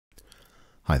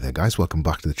Hi there guys, welcome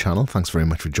back to the channel. Thanks very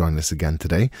much for joining us again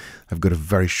today. I've got a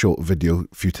very short video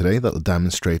for you today that will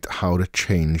demonstrate how to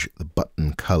change the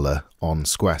button color on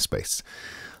Squarespace.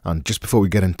 And just before we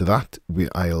get into that,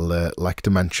 I'll like to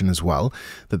mention as well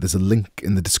that there's a link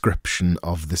in the description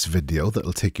of this video that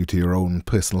will take you to your own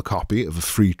personal copy of a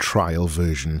free trial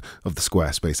version of the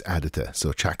Squarespace editor.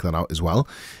 So check that out as well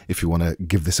if you want to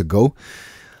give this a go.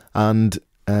 And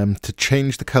to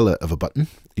change the color of a button,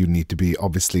 you need to be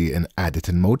obviously in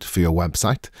editing mode for your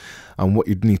website. And what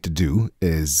you'd need to do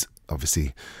is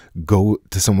obviously go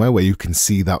to somewhere where you can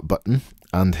see that button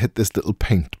and hit this little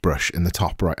paintbrush in the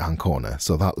top right hand corner.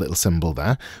 So that little symbol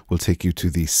there will take you to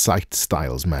the Site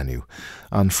Styles menu.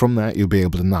 And from there, you'll be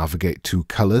able to navigate to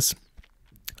colors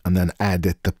and then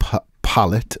edit the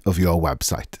palette of your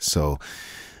website. So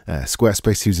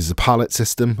Squarespace uses a palette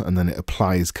system, and then it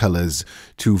applies colors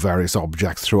to various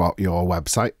objects throughout your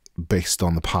website based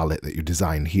on the palette that you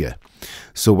design here.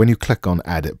 So when you click on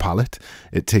Edit Palette,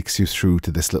 it takes you through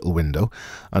to this little window,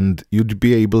 and you'd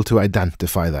be able to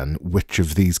identify then which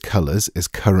of these colors is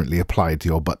currently applied to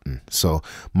your button. So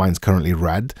mine's currently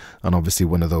red, and obviously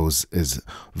one of those is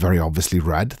very obviously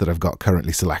red that I've got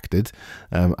currently selected.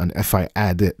 And if I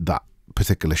edit that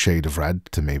particular shade of red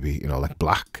to maybe, like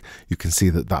black, you can see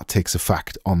that that takes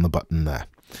effect on the button there.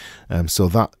 So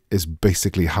that is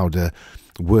basically how to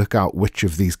work out which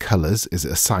of these colors is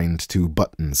assigned to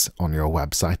buttons on your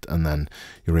website, and then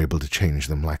you're able to change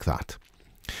them like that.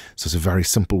 So it's a very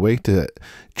simple way to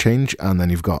change, and then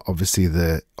you've got obviously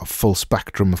the full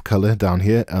spectrum of color down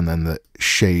here, and then the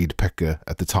shade picker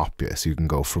at the top here, so you can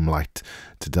go from light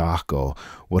to dark or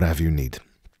whatever you need.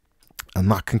 And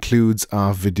that concludes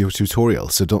our video tutorial.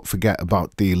 So don't forget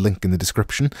about the link in the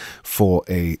description for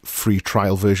a free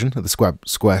trial version of the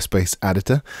Squarespace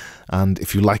editor. And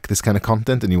if you like this kind of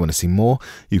content and you want to see more,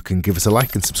 you can give us a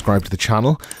like and subscribe to the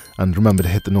channel. And remember to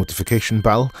hit the notification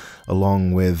bell,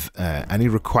 along with any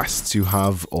requests you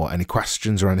have or any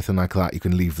questions or anything like that. You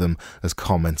can leave them as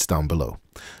comments down below.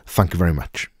 Thank you very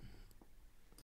much.